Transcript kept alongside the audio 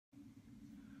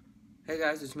Hey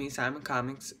guys, it's me, Simon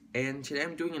Comics, and today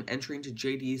I'm doing an entry into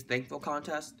Jay Dee's Thankful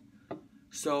contest.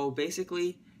 So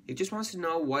basically, he just wants to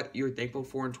know what you're thankful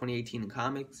for in 2018 in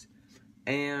comics,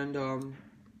 and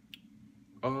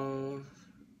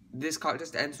this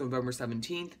contest ends November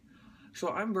 17th. So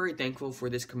I'm very thankful for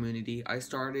this community. I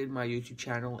started my YouTube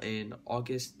channel in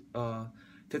August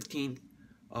 15th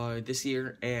this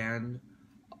year, and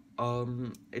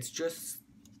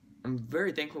I'm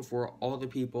very thankful for all the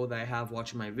people that I have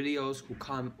watching my videos,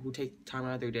 who take time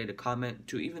out of their day to comment,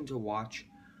 to watch,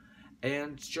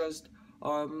 and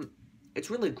it's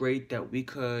really great that we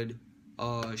could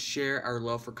share our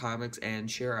love for comics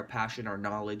and share our passion, our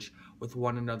knowledge with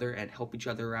one another, and help each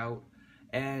other out,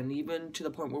 and even to the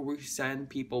point where we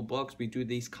send people books, we do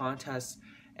these contests,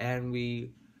 and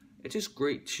it's just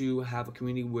great to have a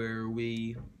community where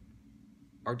we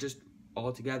are just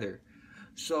all together.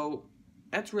 So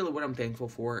that's really what I'm thankful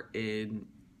for in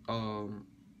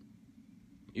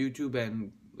YouTube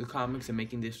and the comics and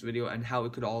making this video and how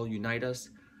it could all unite us.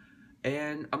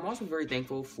 And I'm also very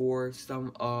thankful for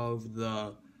some of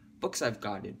the books I've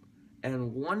gotten.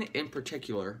 And one in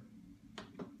particular,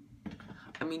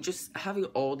 I mean, just having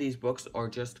all these books are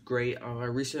just great. I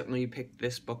recently picked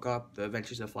this book up, The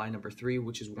Adventures of Fly #3,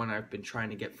 which is one I've been trying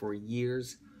to get for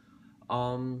years.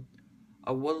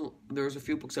 There's a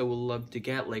few books I would love to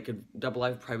get, like a Double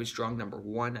Life Private Strong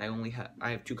 #1. I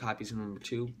have 2 copies of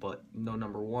 #2, but no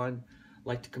 #1.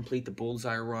 Like to complete the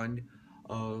Bullseye run.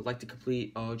 Like to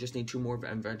complete. Just need 2 more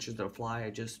Adventures of Fly.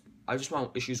 I just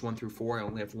want issues 1 through 4. I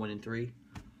only have 1 and 3.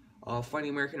 Funny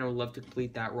American, I would love to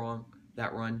complete that run.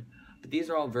 But these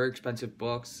are all very expensive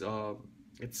books.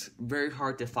 It's very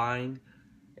hard to find,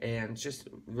 and it's just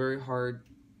very hard.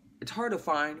 It's hard to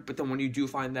find, but then when you do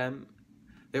find them,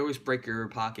 they always break your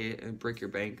pocket and break your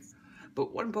bank.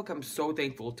 But one book I'm so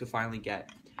thankful to finally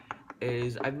get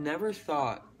is I've never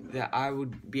thought that I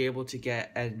would be able to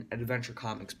get an adventure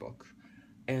comics book.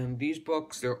 And these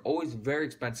books, they're always very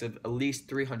expensive, at least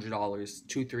 $300,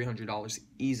 $200-300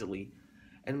 easily.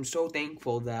 And I'm so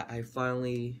thankful that I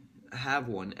finally have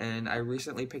one. And I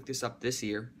recently picked this up this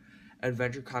year,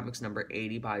 Adventure Comics number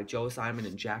 80 by Joe Simon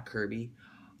and Jack Kirby.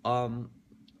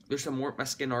 There's some more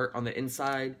Mexican art on the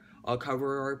inside.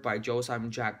 Cover art by Joe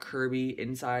Simon, Jack Kirby.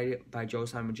 Inside by Joe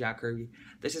Simon, Jack Kirby.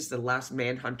 This is The Last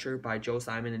Manhunter by Joe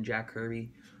Simon and Jack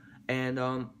Kirby. And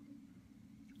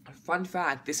fun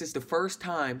fact, this is the first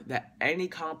time that any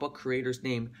comic book creator's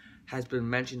name has been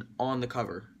mentioned on the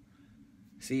cover.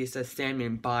 See, it says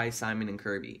Sandman by Simon and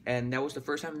Kirby. And that was the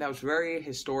first time. That was very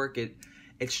historic.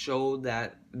 It showed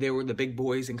that they were the big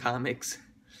boys in comics.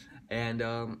 And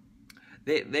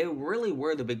They really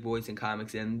were the big boys in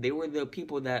comics, and they were the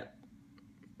people that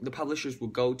the publishers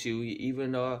would go to.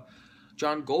 Even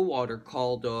John Goldwater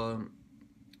called,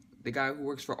 the guy who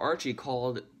works for Archie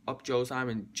called up Joe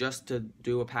Simon just to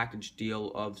do a package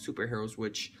deal of superheroes,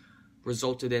 which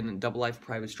resulted in Double Life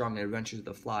Private Strong and Adventures of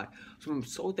the Fly. So I'm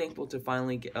so thankful to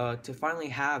finally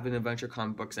have an adventure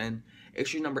comic books, and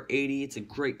issue number 80. It's a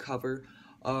great cover.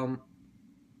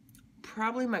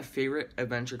 Probably my favorite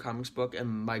adventure comics book and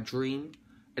my dream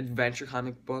adventure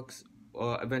comics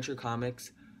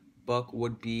book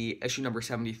would be issue number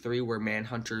 73, where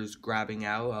Manhunter's grabbing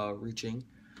out, reaching,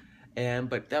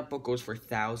 but that book goes for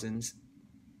thousands.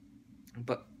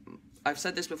 But I've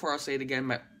said this before, I'll say it again,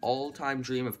 my all-time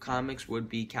dream of comics would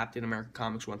be Captain America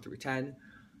Comics 1 through 10.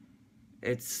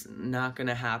 It's not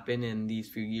gonna happen in these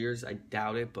few years, I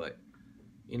doubt it, but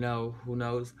you know, who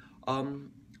knows.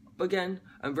 Again,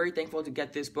 I'm very thankful to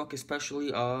get this book, especially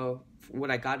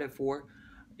what I got it for.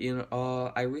 You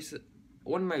know,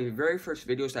 one of my very first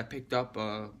videos, I picked up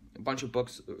a bunch of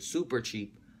books super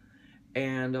cheap,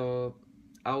 and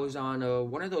I was on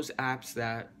one of those apps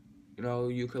that, you know,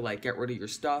 you could like get rid of your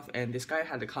stuff. And this guy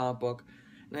had a comic book,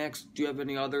 and I asked, "Do you have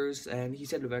any others?" And he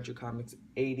said Adventure Comics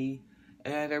 80,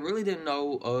 and I really didn't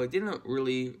know. Didn't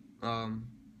really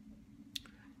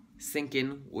sink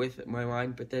in with my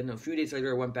mind, but then a few days later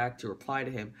I went back to reply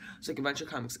to him. It's like, Adventure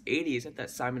Comics 80, isn't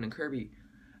that Simon and Kirby?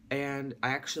 And I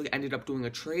actually ended up doing a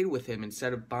trade with him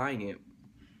instead of buying it.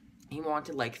 He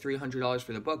wanted like $300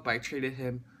 for the book, but I traded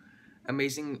him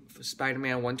Amazing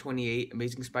Spider-Man 128,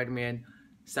 Amazing Spider-Man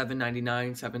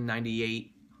 799,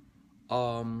 798.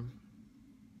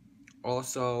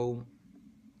 Also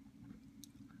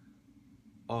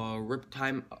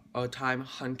Time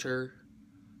Hunter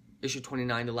issue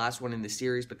 29, the last one in the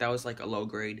series, but that was like a low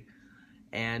grade.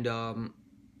 And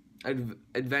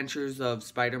Adventures of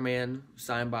Spider-Man,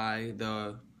 signed by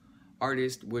the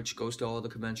artist, which goes to all the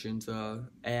conventions,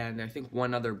 and I think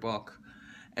one other book.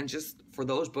 And just for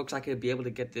those books, I could be able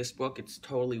to get this book. It's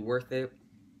totally worth it.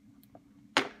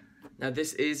 Now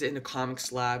this is in a comic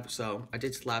slab, so I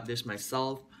did slab this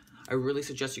myself. I really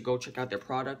suggest you go check out their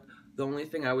product. The only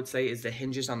thing I would say is the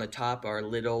hinges on the top are a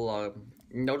little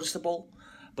noticeable,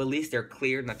 but at least they're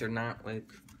clear and that they're not like...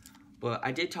 But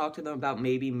I did talk to them about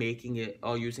maybe making it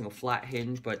using a flat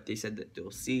hinge, but they said that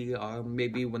they'll see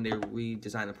maybe when they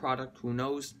redesign the product, who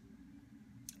knows.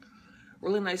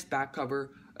 Really nice back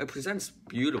cover. It presents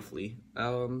beautifully.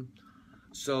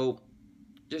 So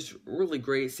just really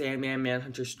great. Sandman,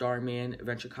 Manhunter, Starman,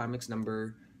 Adventure Comics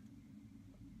number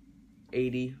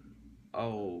 80.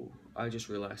 Oh, I just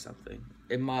realized something.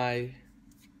 In my...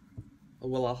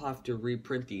 Well, I'll have to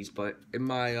reprint these, but in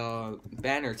my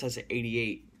banner it says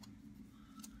 88.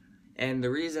 And the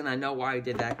reason I know why I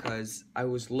did that, because I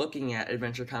was looking at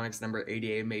Adventure Comics number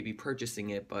 88, maybe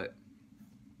purchasing it, but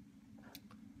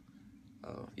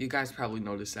you guys probably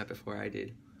noticed that before I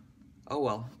did. Oh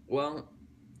well. Well,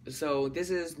 so this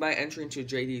is my entry into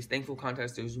Jay Dee's Thankful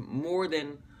Contest. There's more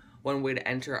than one way to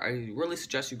enter. I really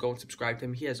suggest you go and subscribe to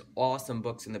him. He has awesome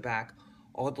books in the back.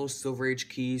 All those Silver Age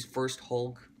keys, first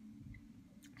Hulk,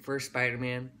 first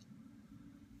Spider-Man,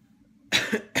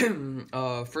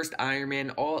 first Iron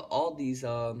Man, all these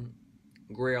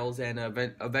grails, and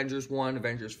Avengers 1,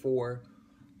 Avengers 4,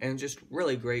 and just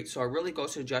really great. So I really go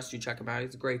suggest you check him out.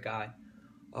 He's a great guy.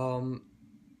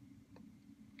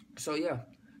 So yeah,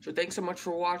 so thanks so much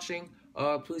for watching.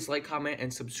 Please like, comment,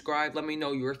 and subscribe. Let me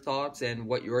know your thoughts and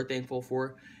what you're thankful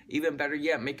for. Even better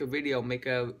yet, make a video, make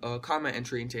a comment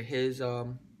entry into his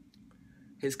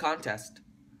contest.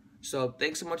 So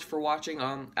thanks so much for watching.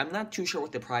 I'm not too sure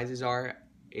what the prizes are.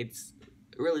 It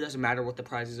really doesn't matter what the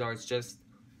prizes are. It's just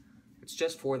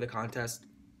for the contest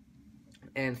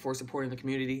and for supporting the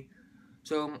community.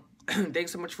 So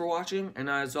thanks so much for watching, and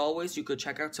as always, you could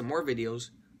check out some more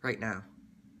videos right now.